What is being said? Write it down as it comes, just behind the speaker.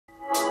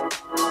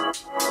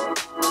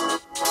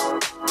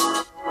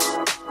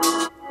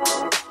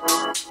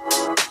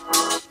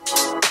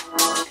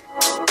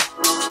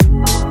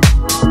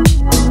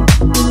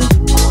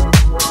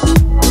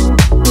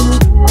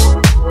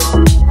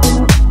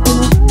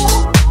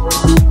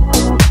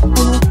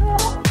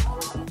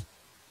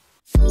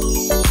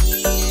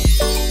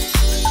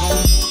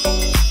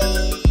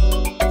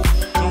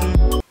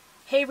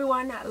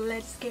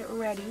let's get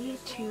ready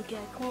to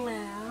get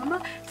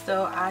glam.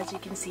 So as you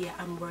can see,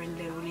 I'm wearing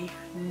literally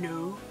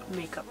no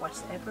makeup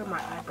whatsoever. My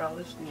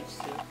eyebrows needs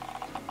to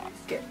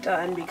get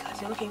done because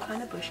they're looking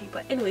kind of bushy.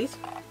 But anyways,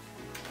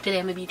 today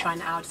I'm gonna be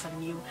trying out some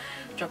new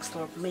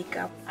drugstore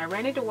makeup. I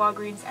ran into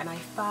Walgreens and I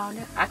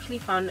actually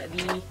found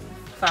the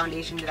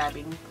foundation that I've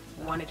been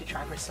wanted to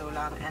try for so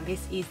long, and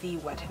this is the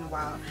Wet n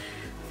Wild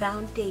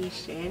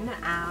foundation.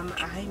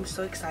 I'm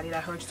so excited.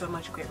 I heard so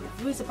much great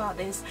reviews about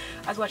this.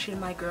 I was watching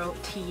my girl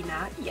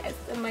Tina, yes,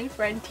 my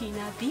friend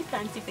Tina, the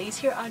fancy face,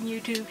 here on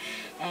YouTube,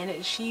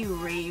 and she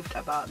raved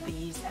about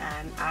these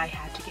and I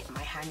had to get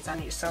my hands on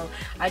it. So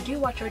I do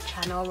watch her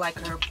channel, like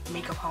her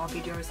makeup haul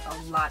videos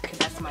a lot because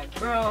that's my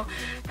girl,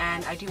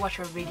 and I do watch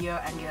her video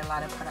and get a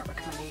lot of product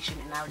recommendation,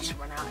 and I would just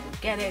run out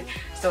and get it.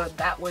 So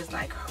that was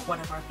like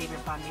one of our favorite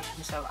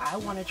foundations, so I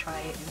want to try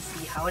it and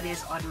see how it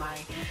is on my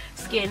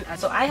skin.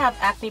 So I have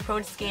acne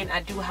prone skin.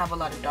 I do have a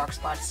lot of dark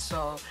spots,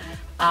 so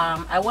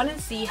I want to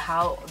see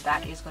how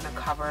that is going to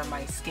cover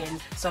my skin.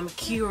 So I'm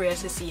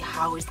curious to see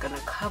how it's going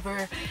to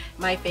cover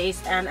my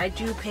face, and I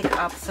do pick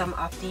up some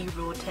of the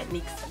Real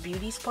Techniques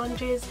beauty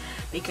sponges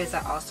because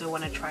I also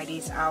want to try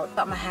these out.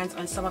 Got my hands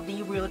on some of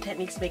the Real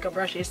Techniques makeup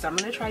brushes, so I'm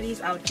going to try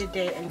these out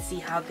today and see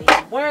how they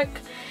work.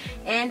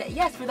 And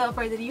yes, without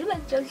further ado,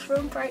 let's just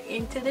jump right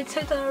into the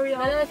tutorial.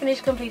 Now that I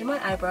finished completing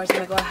my eyebrows, I'm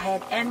going to go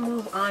ahead and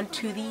move on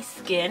to the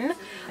skin.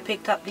 I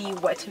picked up the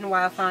Wet n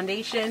Wild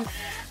foundation.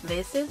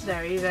 This is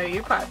very, very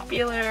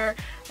popular,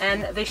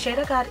 and the shade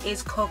I got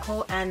is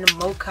Cocoa and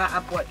Mocha. I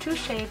bought two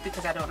shades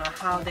because I don't know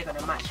how they're going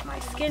to match my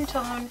skin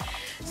tone.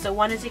 So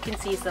one, as you can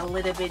see, is a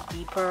little bit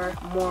deeper,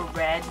 more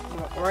red,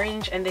 more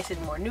orange, and this is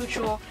more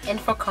neutral. And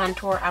for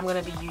contour, I'm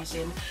going to be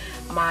using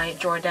my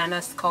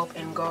Jordana Sculpt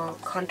and Go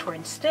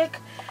contouring stick.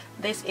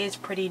 This is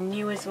pretty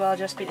new as well.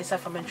 Just picked this up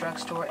from a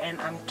drugstore and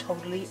I'm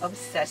totally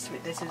obsessed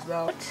with this as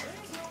well.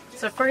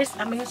 So first,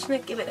 I'm just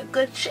going to give it a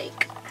good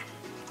shake.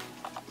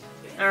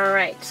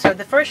 Alright, so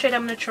the first shade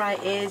I'm going to try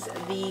is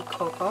the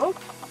Cocoa.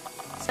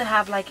 To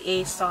have like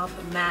a soft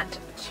matte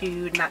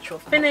to natural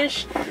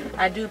finish.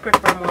 I do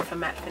prefer more of a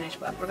matte finish,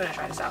 but we're going to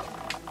try this out.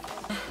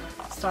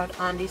 Start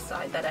on the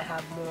side that I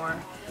have more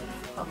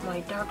of my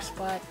dark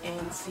spot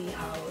and see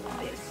how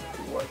this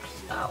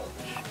works out.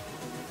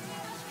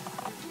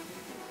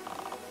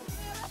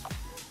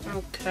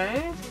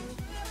 Okay,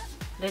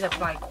 did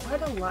apply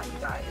quite a lot, you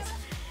guys.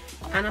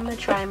 And I'm going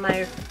to try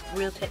my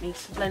Real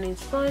Techniques blending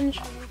sponge,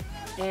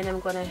 and I'm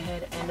going to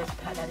head and just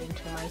pat that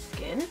into my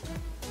skin.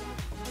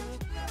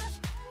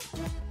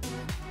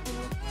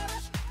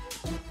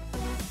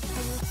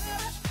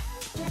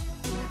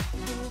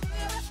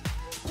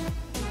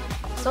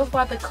 So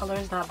far the color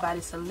is not bad.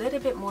 It's a little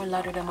bit more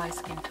lighter than my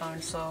skin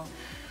tone, so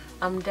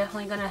I'm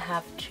definitely going to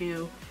have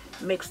to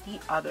mix the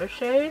other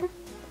shade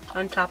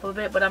on top of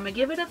it, but I'm gonna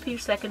give it a few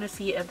seconds to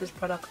see if this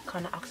product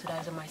kind of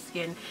oxidizes on my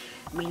skin,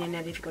 meaning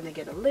that it's gonna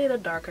get a little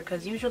darker,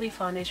 because usually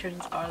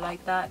foundations are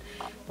like that.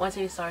 Once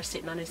they start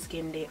sitting on the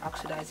skin, they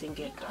oxidize and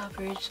get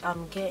coverage.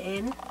 I'm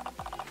getting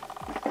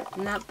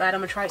not bad.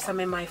 I'm gonna try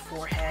some in my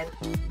forehead.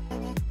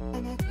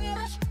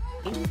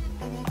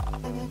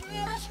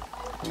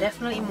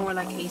 Definitely more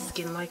like a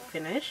skin-like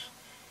finish.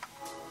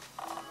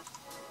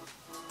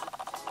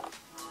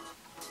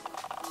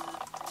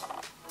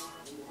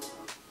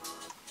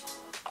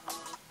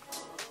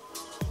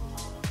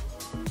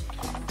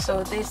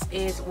 So this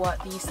is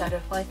what the side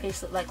of my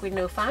face look like with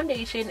no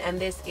foundation, and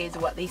this is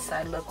what the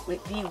side look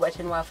with the Wet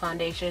n Wild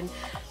foundation.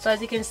 So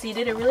as you can see,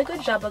 did a really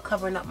good job of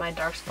covering up my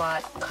dark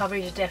spot.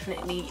 Coverage is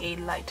definitely a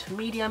light to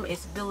medium.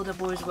 It's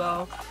buildable as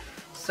well.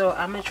 So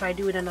I'm gonna try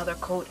doing another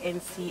coat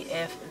and see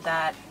if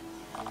that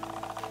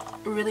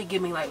really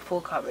give me like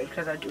full coverage,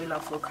 because I do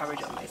love full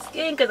coverage on my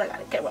skin because I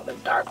gotta care about the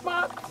dark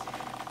spots.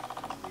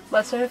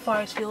 But so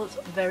far it feels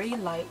very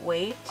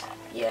lightweight.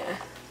 Yeah.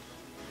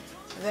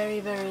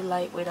 Very, very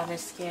lightweight on the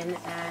skin,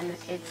 and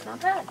it's not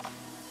bad.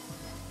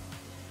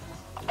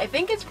 I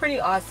think it's pretty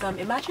awesome.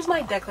 It matches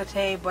my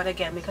décolleté, but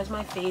again, because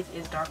my face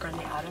is darker on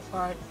the outer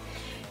part,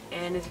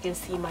 and as you can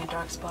see, my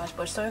dark spots,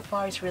 but so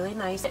far it's really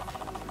nice.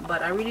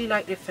 But I really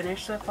like the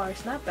finish so far.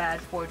 It's not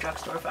bad for a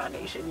drugstore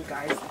foundation, you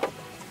guys.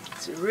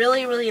 It's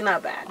really, really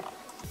not bad.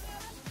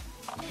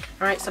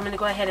 Alright, so I'm gonna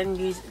go ahead and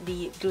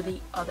do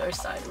the other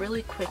side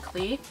really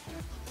quickly.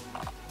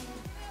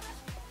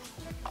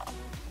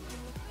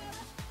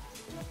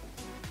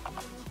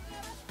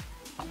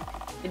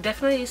 It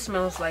definitely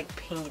smells like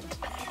paint.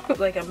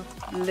 Like I'm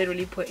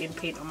literally putting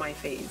paint on my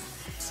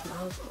face. It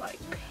smells like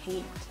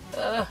paint.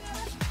 Ugh.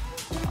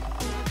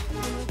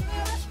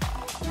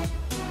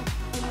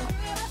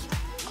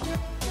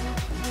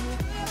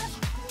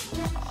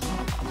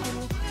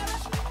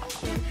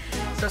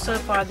 So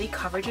far the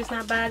coverage is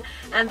not bad,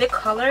 and the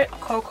color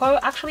Cocoa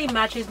actually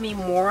matches me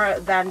more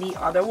than the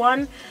other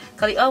one,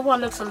 because the other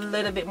one looks a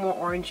little bit more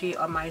orangey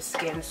on my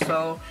skin.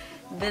 So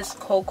this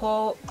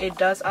Cocoa, it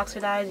does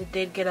oxidize. It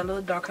did get a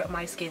little darker on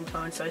my skin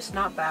tone, so it's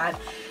not bad.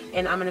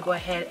 And I'm gonna go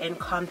ahead and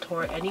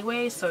contour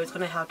anyway, so it's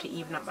gonna help to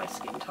even up my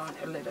skin tone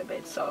a little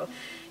bit. So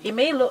it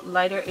may look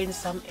lighter in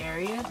some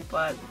areas,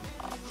 but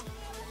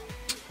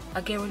I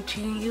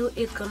guarantee you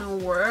it's gonna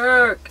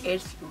work.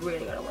 It's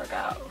really gonna work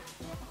out.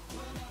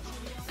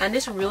 And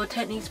this Real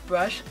Techniques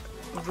brush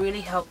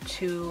really helped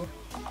to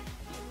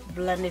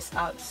blend this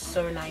out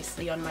so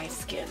nicely on my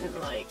skin.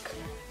 Like,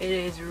 it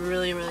is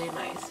really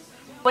nice.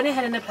 Went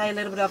ahead and applied a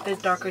little bit of this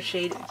darker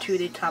shade to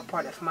the top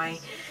part of my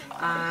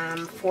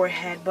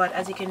forehead, but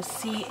as you can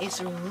see,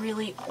 it's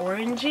really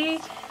orangey.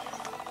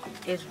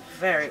 It's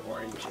very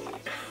orangey.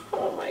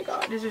 Oh my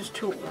god, this is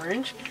too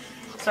orange.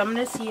 So I'm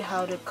gonna see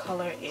how the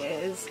color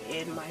is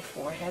in my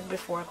forehead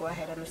before I go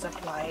ahead and just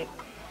apply it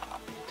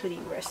to the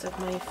rest of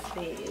my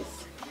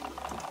face.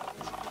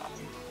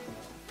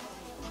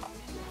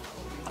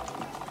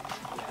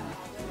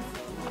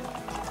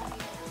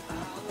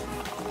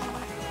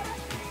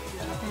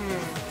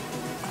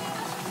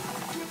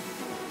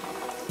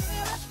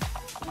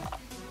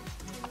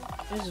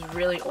 This is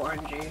really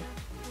orangey.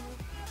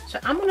 So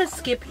I'm gonna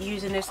skip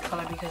using this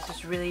color because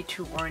it's really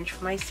too orange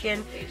for my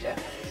skin.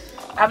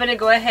 I'm gonna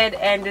go ahead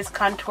and just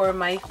contour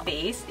my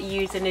face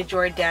using the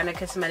Jordana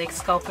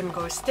Cosmetics Sculpt and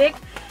Go stick.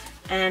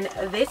 And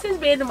this has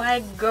been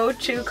my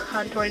go-to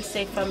contour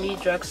stick from the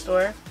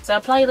drugstore. So I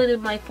apply a little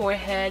of my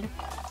forehead,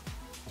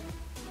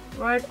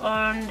 right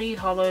on the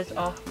hollows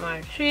of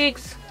my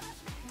cheeks.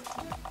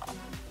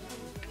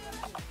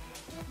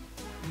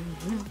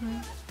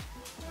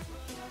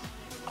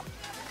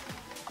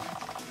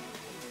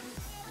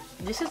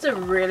 This is a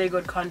really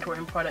good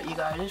contouring product, you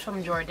guys. It's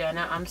from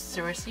Jordana. I'm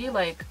seriously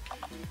like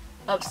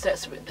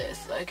obsessed with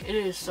this. Like, it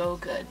is so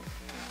good.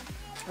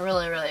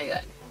 Really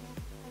good.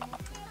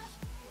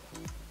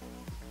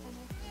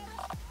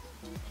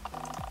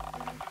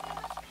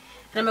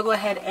 And I'm gonna go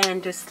ahead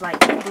and just like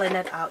blend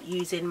it out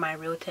using my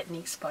Real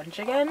Techniques sponge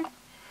again.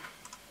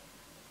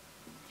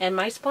 And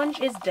my sponge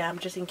is damp,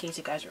 just in case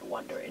you guys are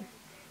wondering.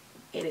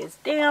 It is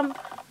damp,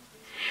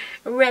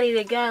 ready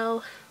to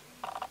go.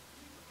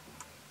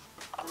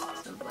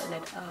 So blend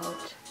it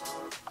out.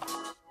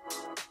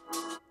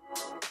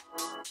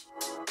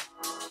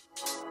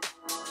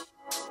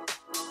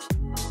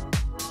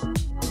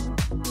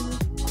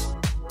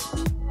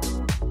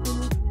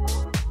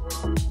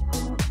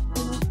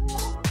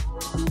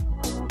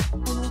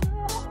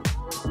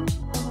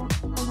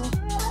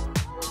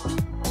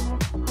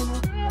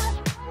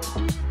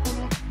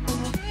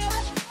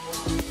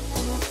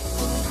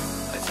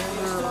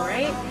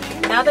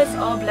 Now that's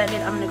all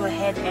blended, I'm going to go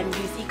ahead and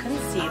use the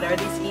concealer,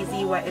 this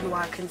Easy Wet n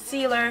Wild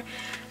concealer,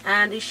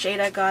 and the shade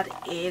I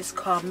got is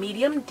called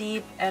Medium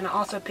Deep, and I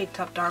also picked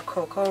up Dark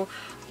Cocoa.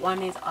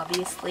 One is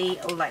obviously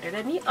lighter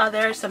than the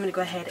other, so I'm going to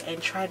go ahead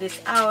and try this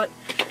out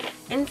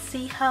and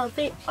see how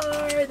they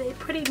are. They're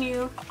pretty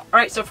new.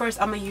 Alright, so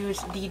first I'm going to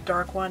use the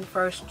dark one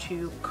first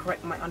to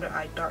correct my under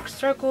eye dark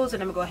circles,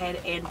 and I'm going to go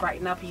ahead and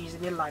brighten up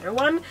using the lighter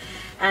one.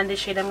 And the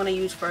shade I'm going to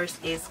use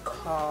first is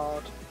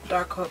called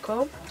Dark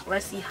Cocoa.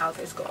 Let's see how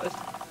this goes.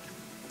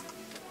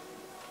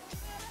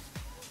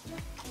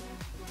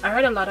 I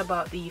heard a lot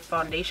about the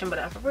foundation, but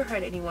I've never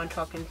heard anyone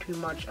talking too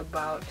much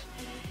about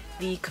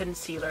the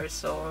concealer,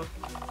 so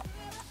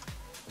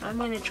I'm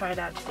going to try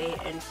that today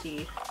and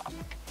see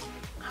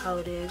how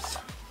it is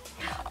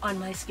on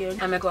my skin.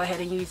 I'm going to go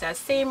ahead and use that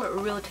same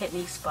Real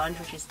Techniques sponge,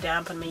 which is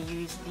damp. I'm going to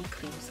use the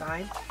clean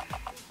side,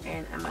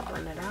 and I'm going to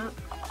blend it out.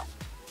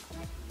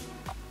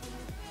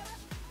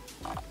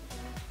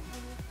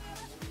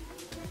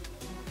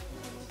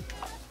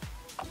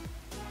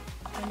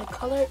 And the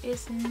color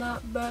is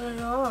not bad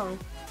at all.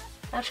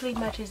 Actually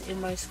matches in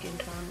my skin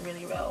tone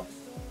really well.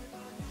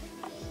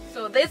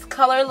 So this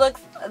color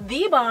looks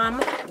the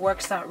bomb.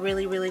 Works out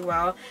really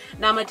well.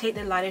 Now I'm going to take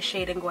the lighter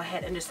shade and go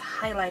ahead and just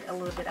highlight a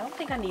little bit. I don't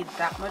think I need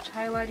that much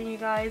highlighting, you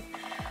guys.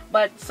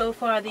 But so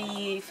far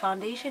the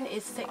foundation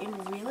is sitting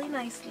really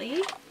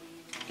nicely.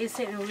 It's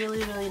sitting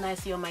really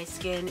nicely on my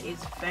skin.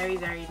 It's very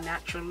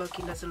natural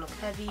looking. Doesn't look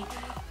heavy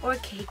or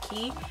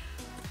cakey.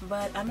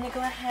 But I'm going to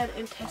go ahead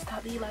and test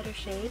out the lighter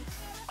shade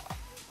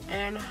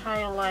and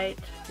highlight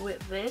with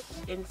this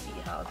and see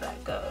how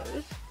that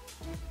goes.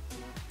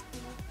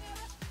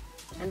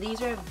 And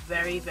these are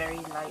very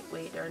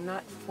lightweight. They're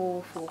not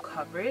full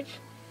coverage.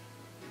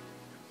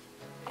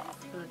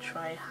 I'm going to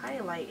try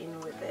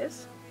highlighting with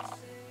this.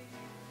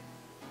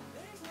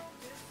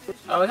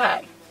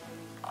 Okay.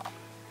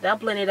 That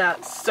blended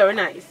out so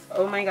nice.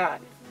 Oh my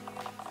god.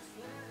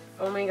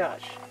 Oh my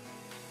gosh.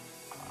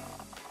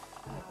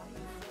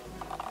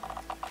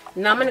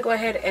 Now I'm going to go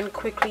ahead and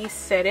quickly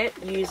set it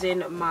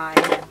using my,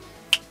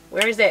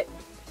 where is it?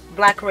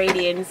 Black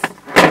Radiance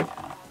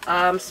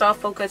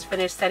Soft Focus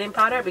Finish Setting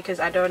Powder,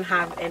 because I don't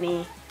have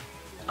any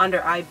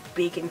under eye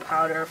baking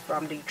powder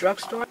from the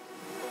drugstore.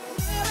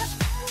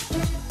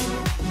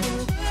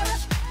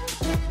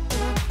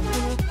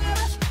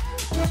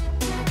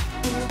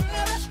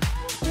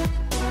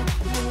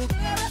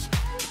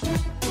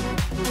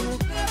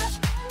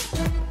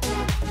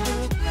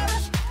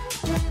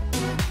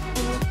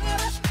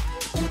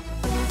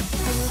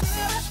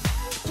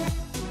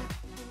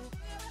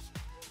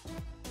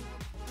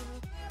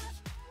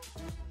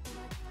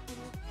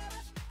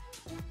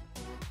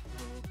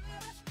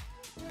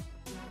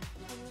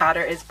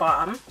 Powder is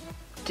bomb.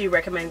 do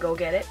recommend go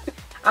get it.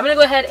 I'm gonna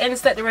go ahead and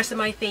set the rest of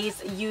my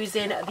face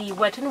using the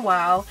Wet n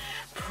Wild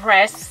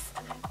pressed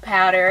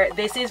powder.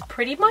 This is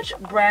pretty much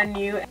brand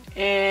new,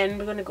 and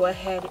we're gonna go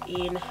ahead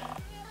in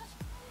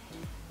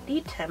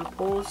the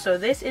temples. So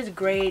this is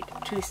great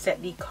to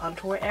set the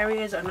contour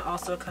areas and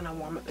also kind of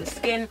warm up the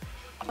skin.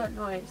 What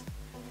noise?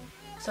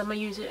 So I'm gonna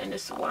use it and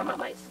just warm up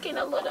my skin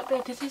a little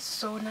bit. This is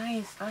so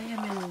nice. I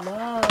am in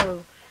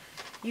love.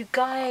 You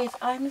guys,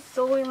 I'm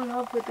so in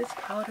love with this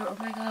powder. Oh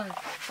my god.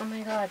 Oh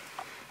my god.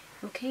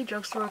 Okay,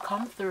 drugstore,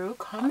 come through.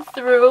 Come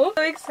through.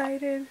 So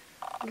excited.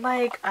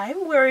 Like,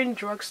 I'm wearing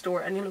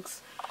drugstore and it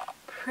looks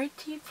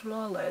pretty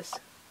flawless.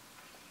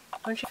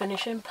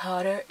 Finishing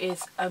powder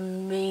is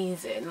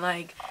amazing.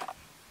 Like,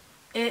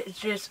 it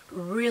just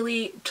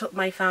really took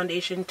my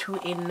foundation to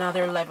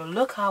another level.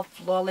 Look how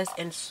flawless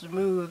and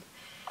smooth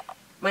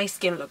my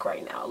skin look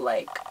right now.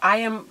 Like, I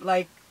am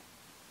like,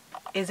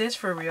 is this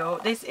for real?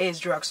 This is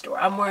drugstore.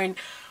 I'm wearing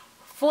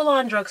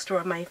full-on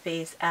drugstore on my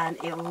face and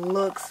it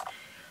looks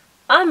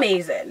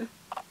amazing.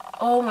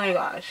 Oh my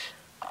gosh.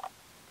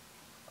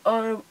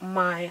 Oh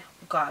my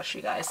gosh,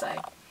 you guys.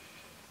 Like,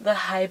 the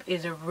hype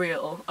is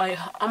real.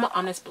 I'm an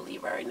honest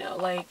believer right now.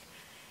 Like,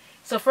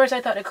 so first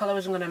I thought the color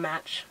wasn't gonna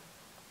match,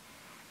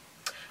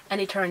 and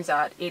it turns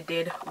out it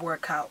did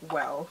work out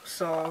well.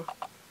 So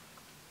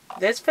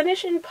this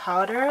finishing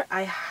powder,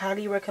 I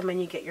highly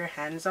recommend you get your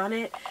hands on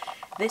it.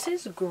 This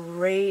is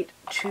great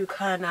to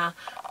kind of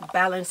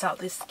balance out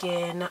the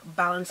skin,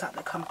 balance out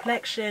the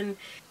complexion.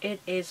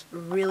 It is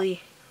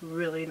really,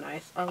 really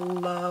nice. I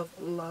love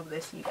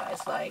this, you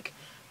guys. Like,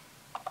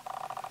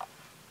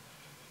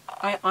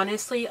 I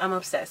honestly, I'm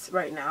obsessed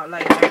right now.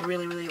 Like, I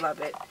really, really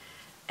love it.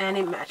 And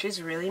it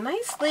matches really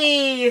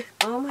nicely.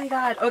 Oh my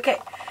god. Okay.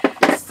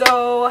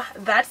 So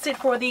that's it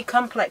for the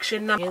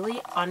complexion. I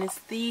really,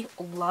 honestly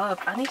love.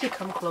 I need to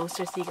come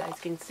closer so you guys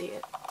can see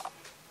it.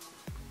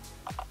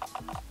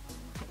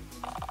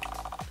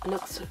 It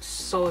looks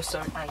so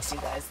nice, you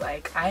guys.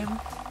 Like, I'm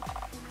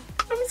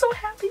so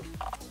happy.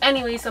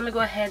 Anyways, I'm gonna go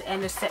ahead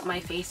and just set my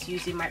face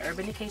using my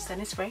Urban Decay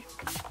setting spray.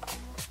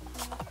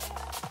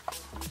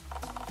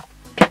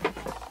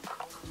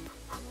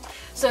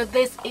 So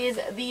this is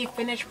the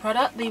finished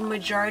product. The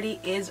majority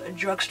is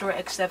drugstore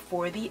except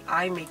for the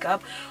eye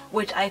makeup,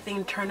 which I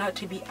think turned out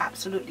to be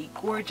absolutely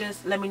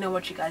gorgeous. Let me know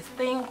what you guys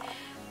think.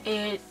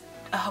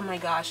 Oh my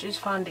gosh, this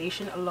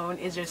foundation alone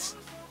is just,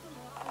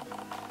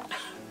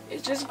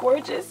 it's just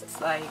gorgeous.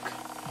 It's like,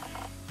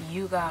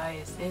 you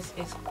guys, this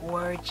is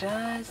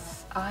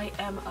gorgeous. I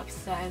am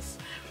obsessed.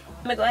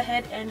 I'm gonna go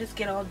ahead and just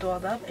get all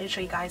dolled up and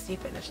show you guys the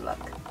finished look.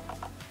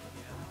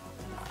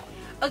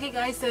 Okay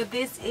guys, so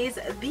this is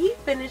the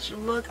finished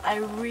look. I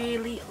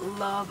really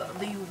love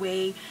the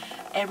way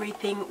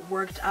everything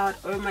worked out.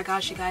 Oh my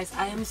gosh, you guys,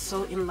 I am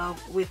so in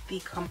love with the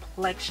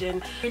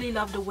complexion. Really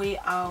love the way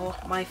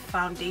my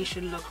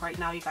foundation look right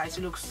now, you guys.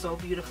 It looks so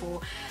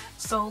beautiful,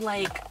 so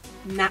like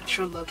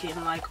natural looking.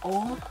 Like,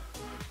 oh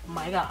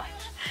my gosh.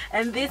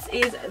 And this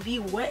is the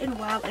Wet n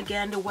Wild.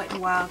 Again, the Wet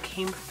n Wild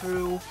came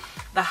through.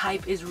 The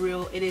hype is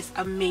real. It is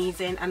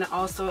amazing. And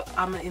also,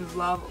 I'm in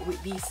love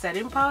with the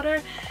setting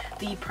powder,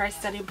 the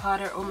pressed setting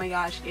powder. Oh my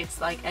gosh, it's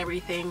like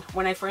everything.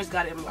 When I first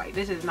got it, I'm like,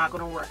 this is not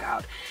gonna work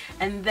out,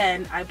 and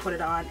then I put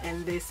it on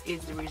and this is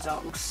the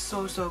result. It looks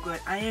so good.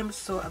 I am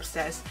so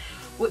obsessed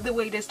with the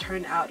way this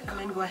turned out. I'm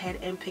gonna go ahead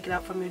and pick it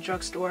up from your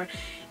drugstore.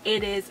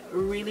 It is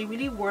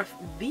really worth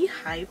the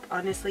hype.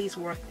 Honestly, it's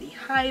worth the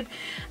hype.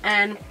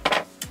 And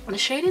the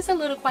shade is a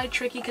little quite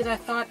tricky because I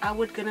thought I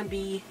was gonna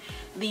be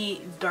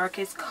the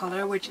darkest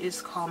color, which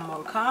is called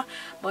Mocha,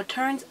 but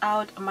turns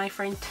out my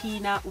friend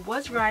Tina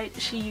was right.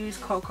 She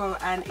used Cocoa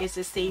and it's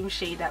the same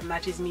shade that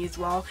matches me as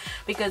well,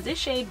 because this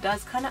shade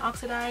does kind of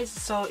oxidize,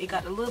 so it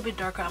got a little bit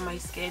darker on my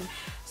skin.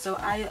 So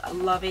I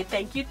love it.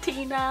 Thank you,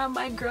 Tina,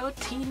 my girl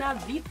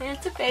Tina, the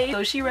fancy face.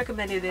 So she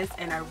recommended this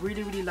and I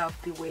really love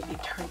the way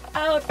it turned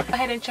out. Go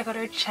ahead and check out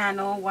her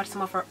channel, watch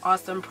some of her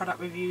awesome product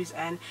reviews,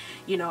 and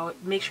you know,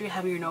 make sure you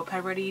have your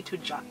notepad ready to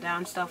jot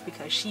down stuff,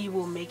 because she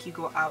will make you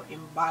go out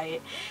and buy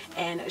it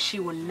and she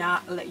will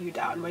not let you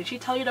down. When she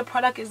tells you the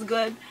product is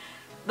good,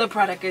 the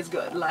product is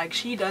good. Like,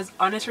 she does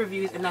honest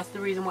reviews, and that's the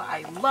reason why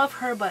I love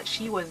her. But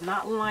she was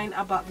not lying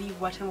about the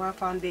Wet n Wild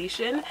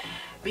foundation,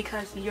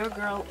 because your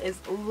girl is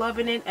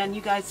loving it. And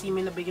you guys see me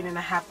in the beginning,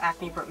 I have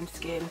acne prone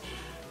skin,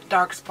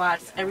 dark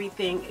spots,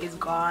 everything is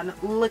gone,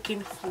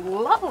 looking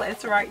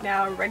flawless right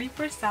now, ready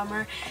for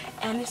summer.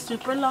 And it's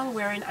super long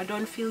wearing. I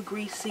don't feel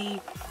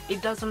greasy.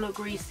 It doesn't look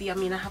greasy. I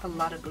mean, I have a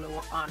lot of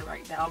glow on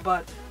right now,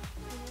 but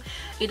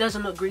it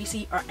doesn't look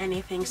greasy or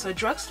anything. So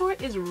drugstore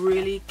is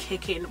really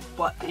kicking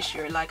butt this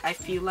year. Like, I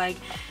feel like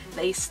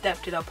they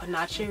stepped it up a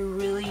notch. They're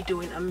really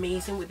doing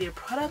amazing with their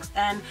products,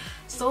 and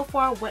so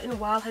far Wet n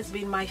Wild has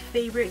been my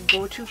favorite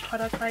go-to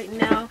product right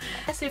now.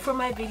 That's it for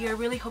my video. I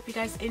really hope you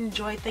guys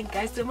enjoyed. Thank you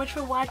guys so much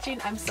for watching.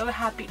 I'm so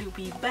happy to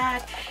be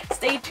back.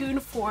 Stay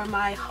tuned for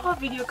my haul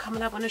video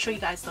coming up. I'm gonna show you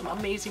guys some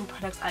amazing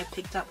products I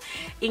picked up,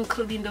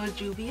 including those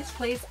Juvia's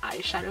Place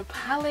eyeshadow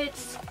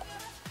palettes.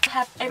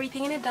 have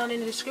everything in it down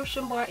in the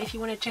description bar if you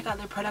want to check out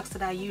the products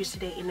that I used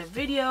today in the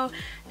video.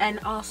 And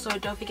also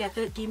don't forget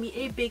to give me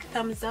a big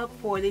thumbs up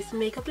for this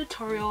makeup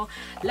tutorial.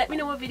 Let me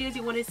know what videos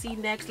you want to see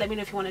next. Let me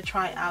know if you want to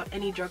try out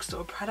any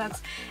drugstore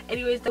products.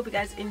 Anyways, hope you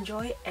guys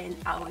enjoy, and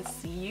I will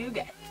see you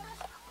guys.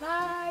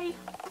 Bye.